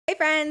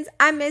friends,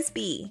 I'm Miss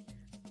B.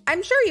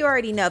 I'm sure you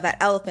already know that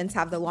elephants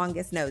have the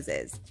longest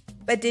noses.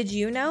 But did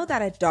you know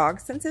that a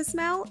dog's sense of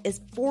smell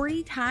is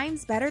 40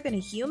 times better than a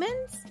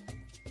human's?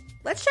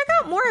 Let's check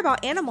out more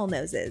about animal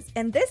noses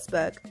in this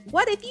book,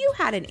 What If You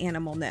Had an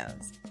Animal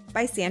Nose?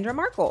 By Sandra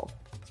Markle,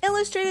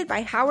 illustrated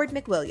by Howard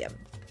McWilliam.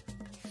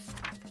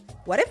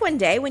 What if one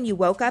day when you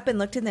woke up and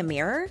looked in the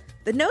mirror,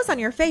 the nose on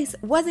your face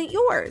wasn't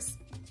yours?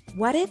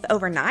 What if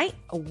overnight,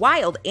 a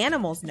wild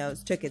animal's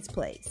nose took its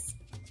place?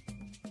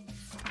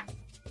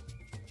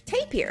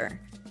 Tapir.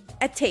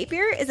 A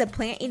tapir is a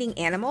plant-eating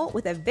animal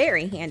with a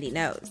very handy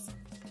nose.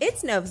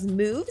 Its nose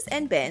moves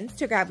and bends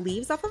to grab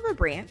leaves off of a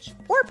branch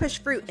or push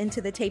fruit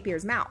into the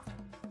tapir's mouth.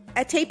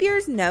 A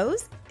tapir's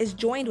nose is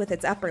joined with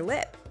its upper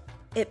lip.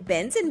 It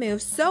bends and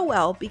moves so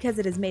well because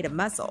it is made of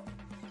muscle.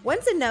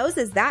 Once a nose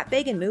is that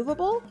big and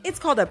movable, it's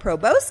called a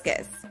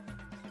proboscis.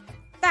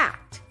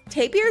 Fact: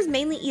 tapirs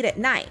mainly eat at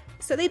night,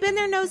 so they bend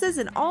their noses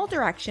in all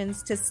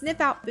directions to sniff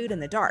out food in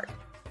the dark.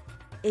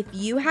 If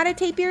you had a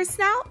tapir's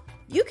snout,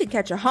 you could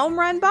catch a home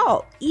run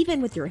ball,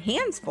 even with your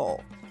hands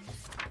full.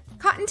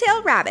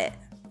 Cottontail rabbit.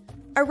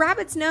 A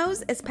rabbit's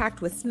nose is packed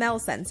with smell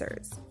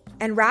sensors,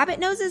 and rabbit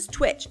noses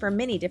twitch for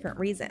many different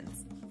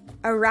reasons.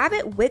 A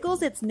rabbit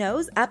wiggles its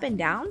nose up and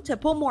down to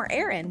pull more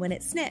air in when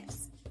it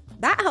sniffs.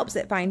 That helps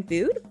it find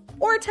food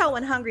or tell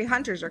when hungry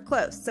hunters are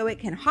close so it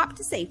can hop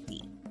to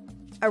safety.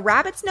 A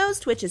rabbit's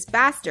nose twitches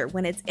faster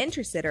when it's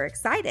interested or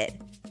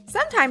excited,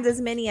 sometimes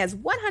as many as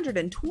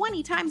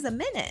 120 times a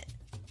minute.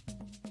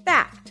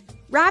 Fact: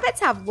 rabbits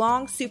have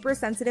long, super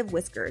sensitive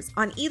whiskers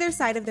on either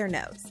side of their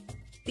nose.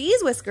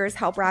 These whiskers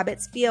help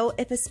rabbits feel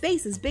if a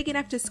space is big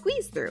enough to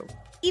squeeze through,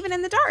 even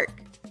in the dark.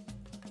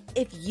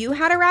 If you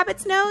had a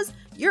rabbit's nose,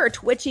 your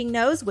twitching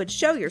nose would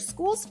show your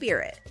school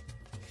spirit.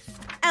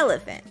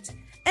 Elephant.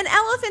 An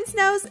elephant's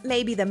nose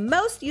may be the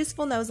most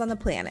useful nose on the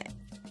planet.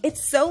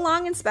 It's so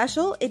long and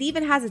special, it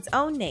even has its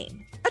own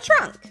name, a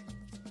trunk.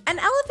 An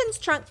elephant's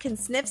trunk can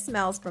sniff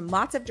smells from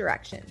lots of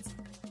directions,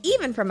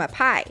 even from up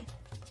high.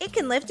 It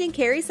can lift and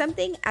carry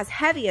something as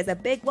heavy as a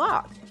big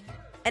log.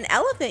 An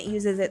elephant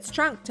uses its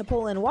trunk to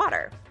pull in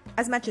water,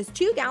 as much as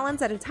 2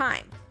 gallons at a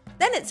time.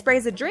 Then it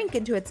sprays a drink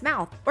into its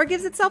mouth or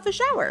gives itself a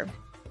shower.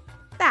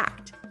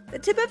 Fact: the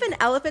tip of an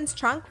elephant's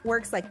trunk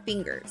works like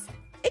fingers.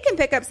 It can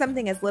pick up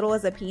something as little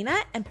as a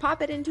peanut and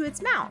pop it into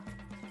its mouth.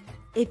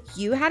 If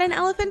you had an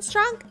elephant's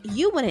trunk,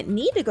 you wouldn't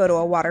need to go to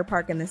a water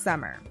park in the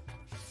summer.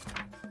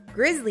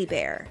 Grizzly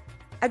bear.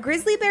 A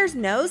grizzly bear's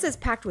nose is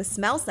packed with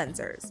smell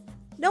sensors.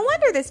 No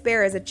wonder this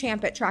bear is a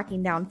champ at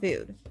tracking down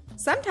food,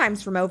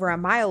 sometimes from over a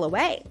mile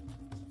away.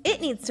 It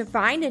needs to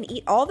find and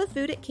eat all the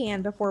food it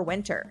can before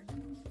winter.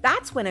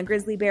 That's when a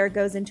grizzly bear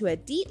goes into a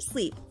deep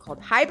sleep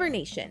called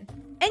hibernation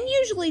and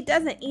usually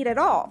doesn't eat at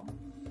all.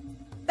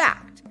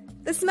 Fact: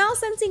 the smell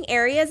sensing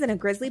areas in a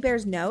grizzly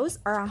bear's nose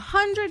are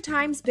 100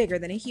 times bigger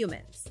than a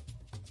human's.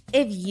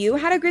 If you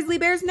had a grizzly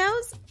bear's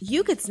nose,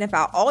 you could sniff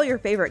out all your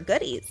favorite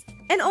goodies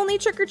and only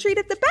trick or treat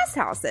at the best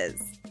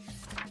houses.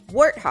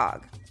 Wart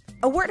hog.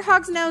 A wart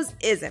hog's nose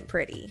isn't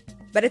pretty,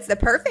 but it's the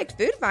perfect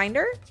food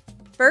finder.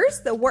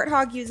 First, the wart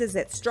hog uses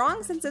its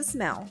strong sense of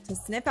smell to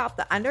sniff out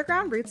the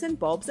underground roots and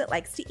bulbs it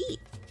likes to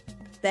eat.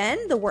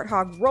 Then, the wart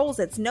hog rolls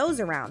its nose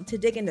around to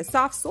dig into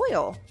soft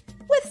soil,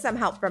 with some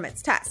help from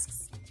its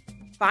tusks.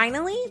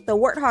 Finally, the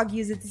wart hog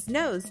uses its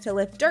nose to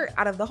lift dirt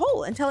out of the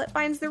hole until it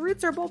finds the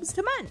roots or bulbs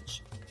to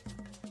munch.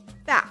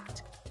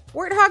 Fact: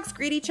 wart hogs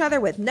greet each other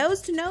with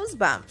nose-to-nose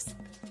bumps.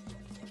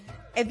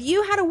 If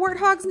you had a wart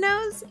hog's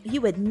nose,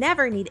 you would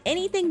never need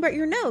anything but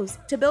your nose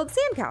to build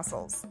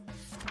sandcastles.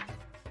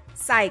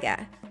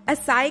 Saiga. A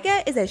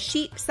saiga is a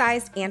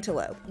sheep-sized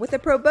antelope with a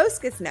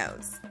proboscis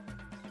nose.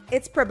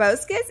 Its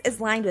proboscis is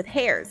lined with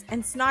hairs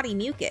and snotty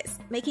mucus,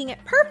 making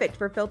it perfect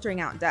for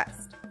filtering out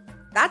dust.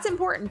 That's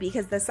important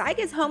because the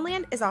saiga's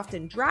homeland is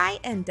often dry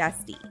and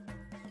dusty.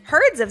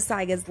 Herds of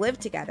saigas live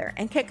together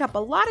and kick up a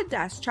lot of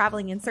dust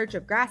traveling in search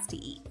of grass to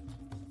eat.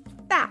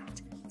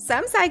 Fact: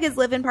 some saigas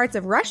live in parts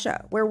of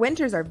Russia where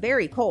winters are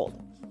very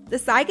cold. The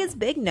saiga's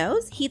big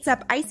nose heats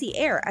up icy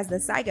air as the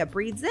saiga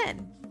breathes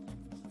in.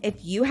 If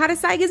you had a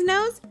saiga's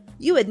nose,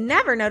 you would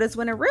never notice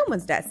when a room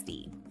was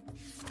dusty.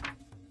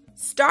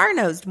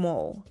 Starnoos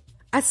Mole.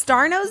 A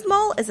starnoos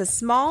mole is a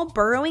small,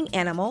 burrowing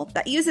animal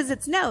that uses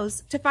its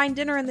nose to find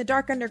dinner in the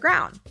dark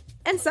underground,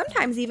 and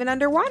sometimes even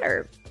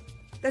underwater.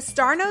 The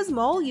starnoos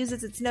mole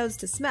uses its nose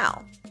to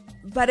smell,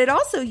 but it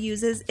also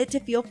uses it to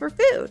feel for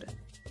food.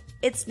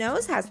 Its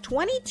nose has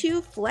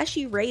 22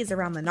 fleshy rays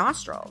around the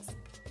nostrils.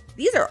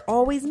 These are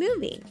always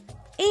moving,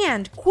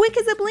 and quick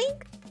as a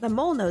blink, the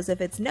mole knows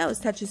if its nose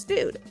touches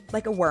food,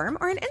 like a worm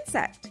or an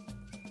insect.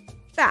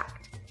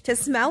 Fact: to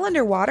smell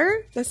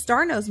underwater, the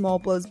starnoos mole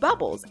blows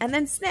bubbles and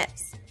then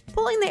sniffs,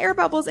 pulling the air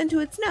bubbles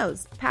into its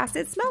nose past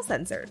its smell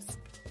sensors.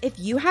 If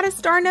you had a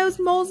starnoos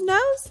mole's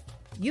nose,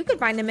 you could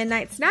find a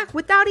midnight snack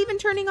without even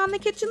turning on the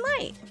kitchen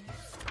light.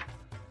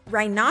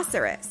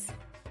 Rhinoceros.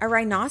 A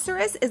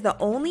rhinoceros is the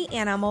only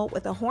animal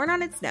with a horn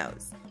on its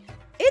nose.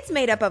 It's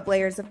made up of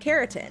layers of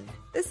keratin,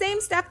 the same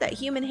stuff that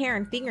human hair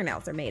and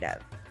fingernails are made of.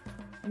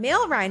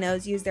 Male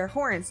rhinos use their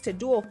horns to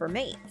duel for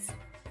mates.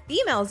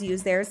 Females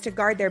use theirs to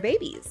guard their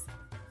babies.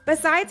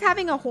 Besides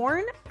having a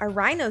horn, a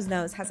rhino's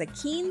nose has a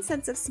keen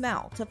sense of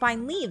smell to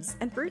find leaves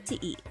and fruit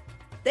to eat.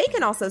 They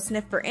can also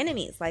sniff for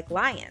enemies like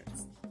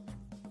lions.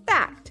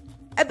 Fact: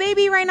 a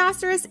baby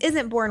rhinoceros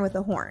isn't born with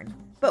a horn,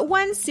 but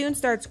one soon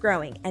starts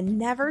growing and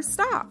never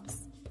stops.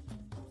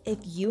 If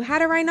you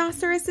had a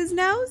rhinoceros's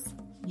nose,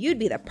 you'd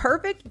be the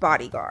perfect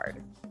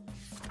bodyguard.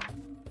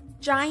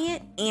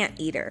 Giant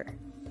anteater.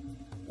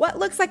 What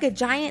looks like a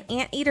giant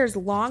anteater's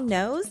long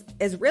nose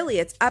is really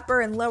its upper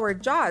and lower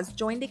jaws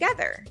joined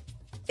together.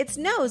 Its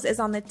nose is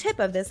on the tip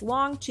of this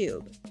long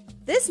tube.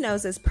 This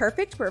nose is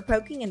perfect for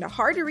poking into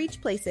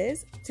hard-to-reach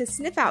places to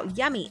sniff out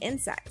yummy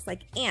insects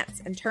like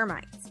ants and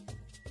termites.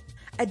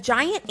 A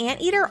giant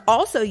anteater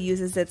also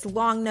uses its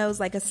long nose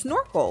like a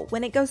snorkel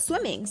when it goes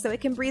swimming so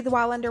it can breathe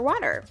while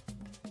underwater.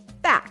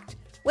 Fact: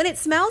 when it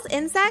smells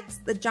insects,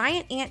 the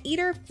giant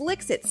anteater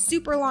flicks its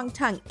super long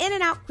tongue in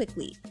and out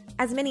quickly,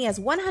 as many as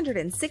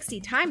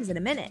 160 times in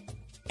a minute,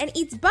 and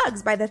eats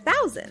bugs by the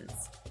thousands.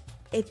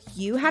 If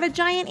you had a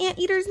giant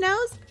anteater's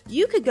nose,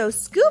 you could go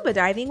scuba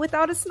diving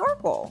without a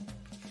snorkel.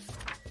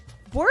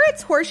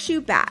 Borit's horseshoe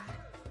bat.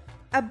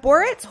 A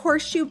borit's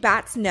horseshoe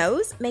bat's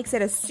nose makes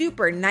it a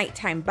super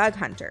nighttime bug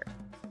hunter.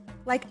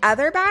 Like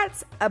other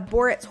bats, a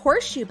borit's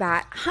horseshoe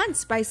bat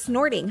hunts by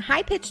snorting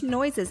high-pitched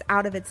noises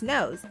out of its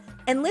nose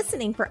and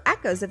listening for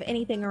echoes of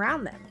anything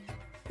around them.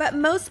 But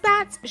most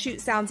bats shoot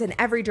sounds in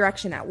every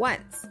direction at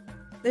once.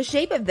 The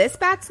shape of this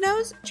bat's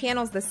nose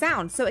channels the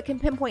sound so it can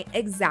pinpoint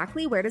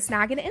exactly where to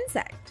snag an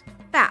insect.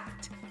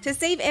 Fact: to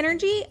save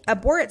energy, a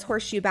borit's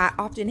horseshoe bat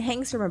often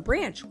hangs from a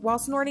branch while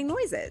snorting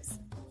noises.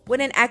 When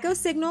an echo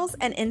signals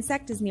an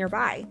insect is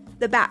nearby,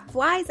 the bat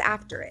flies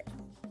after it.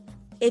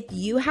 If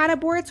you had a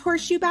borit's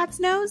horseshoe bat's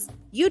nose,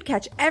 you'd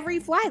catch every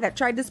fly that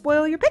tried to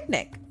spoil your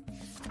picnic.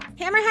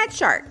 Hammerhead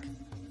shark.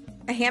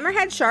 A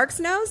hammerhead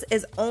shark's nose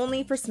is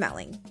only for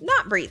smelling,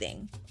 not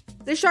breathing.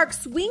 The shark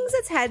swings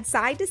its head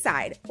side to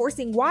side,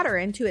 forcing water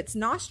into its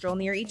nostril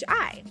near each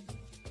eye.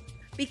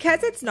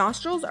 Because its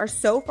nostrils are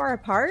so far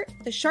apart,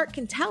 the shark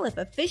can tell if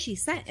a fishy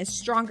scent is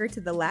stronger to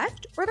the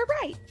left or the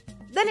right.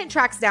 Then it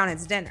tracks down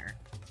its dinner.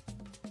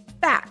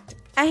 Fact: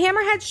 a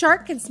hammerhead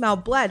shark can smell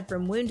blood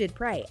from wounded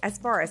prey as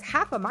far as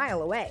half a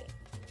mile away.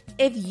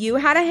 If you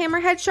had a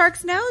hammerhead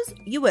shark's nose,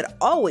 you would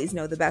always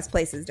know the best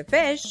places to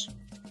fish.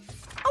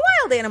 A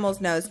wild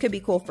animal's nose could be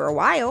cool for a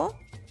while,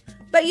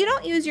 but you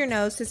don't use your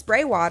nose to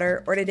spray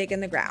water or to dig in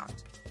the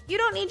ground. You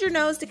don't need your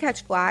nose to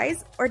catch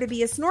flies or to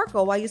be a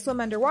snorkel while you swim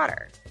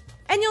underwater.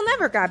 And you'll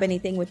never grab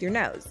anything with your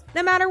nose,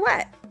 no matter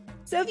what.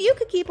 So if you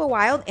could keep a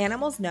wild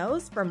animal's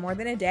nose for more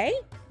than a day,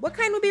 what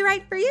kind would be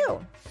right for you?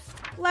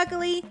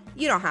 Luckily,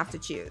 you don't have to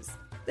choose.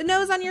 The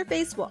nose on your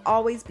face will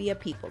always be a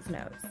people's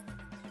nose.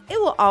 It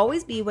will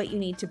always be what you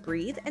need to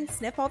breathe and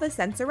sniff all the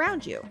scents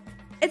around you.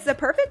 It's the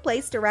perfect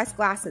place to rest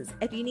glasses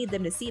if you need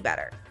them to see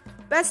better.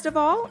 Best of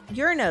all,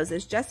 your nose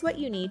is just what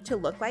you need to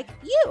look like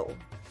you.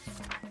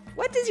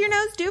 What does your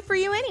nose do for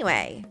you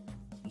anyway?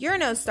 Your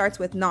nose starts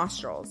with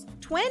nostrils,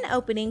 twin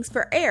openings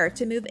for air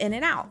to move in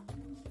and out.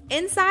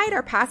 Inside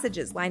are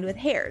passages lined with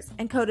hairs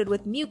and coated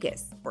with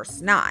mucus or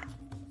snot.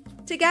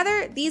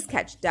 Together, these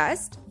catch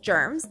dust,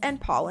 germs,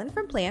 and pollen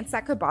from plants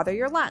that could bother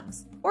your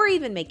lungs or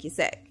even make you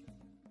sick.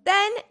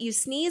 Then you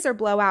sneeze or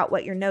blow out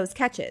what your nose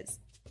catches.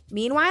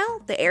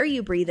 Meanwhile, the air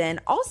you breathe in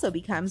also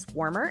becomes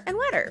warmer and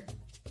wetter.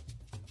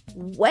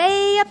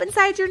 Way up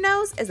inside your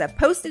nose is a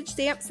postage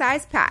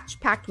stamp-sized patch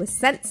packed with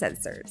scent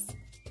sensors.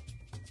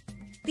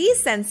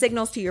 These send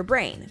signals to your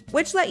brain,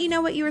 which let you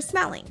know what you are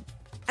smelling.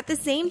 At the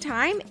same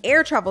time,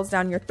 air travels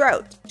down your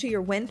throat to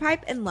your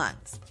windpipe and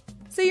lungs.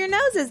 So your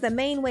nose is the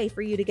main way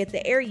for you to get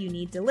the air you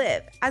need to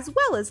live, as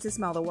well as to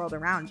smell the world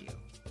around you.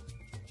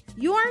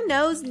 Your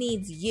nose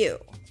needs you.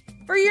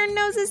 For your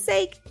nose's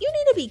sake, you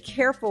need to be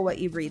careful what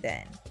you breathe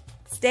in.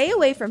 Stay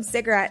away from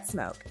cigarette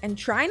smoke and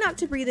try not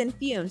to breathe in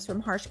fumes from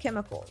harsh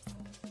chemicals.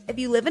 If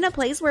you live in a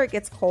place where it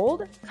gets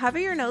cold, cover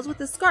your nose with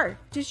a scarf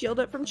to shield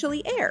it from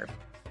chilly air.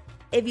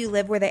 If you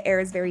live where the air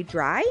is very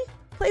dry,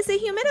 place a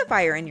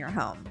humidifier in your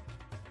home.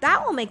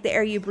 That will make the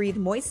air you breathe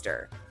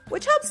moister,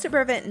 which helps to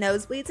prevent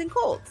nosebleeds and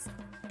colds.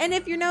 And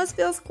if your nose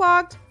feels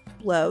clogged,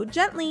 blow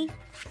gently.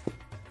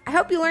 I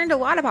hope you learned a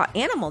lot about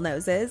animal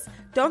noses.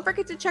 Don't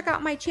forget to check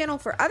out my channel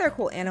for other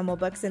cool animal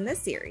books in this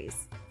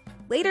series.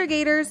 Later,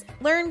 Gators,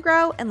 learn,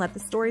 grow, and let the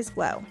stories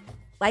flow.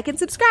 Like and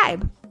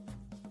subscribe.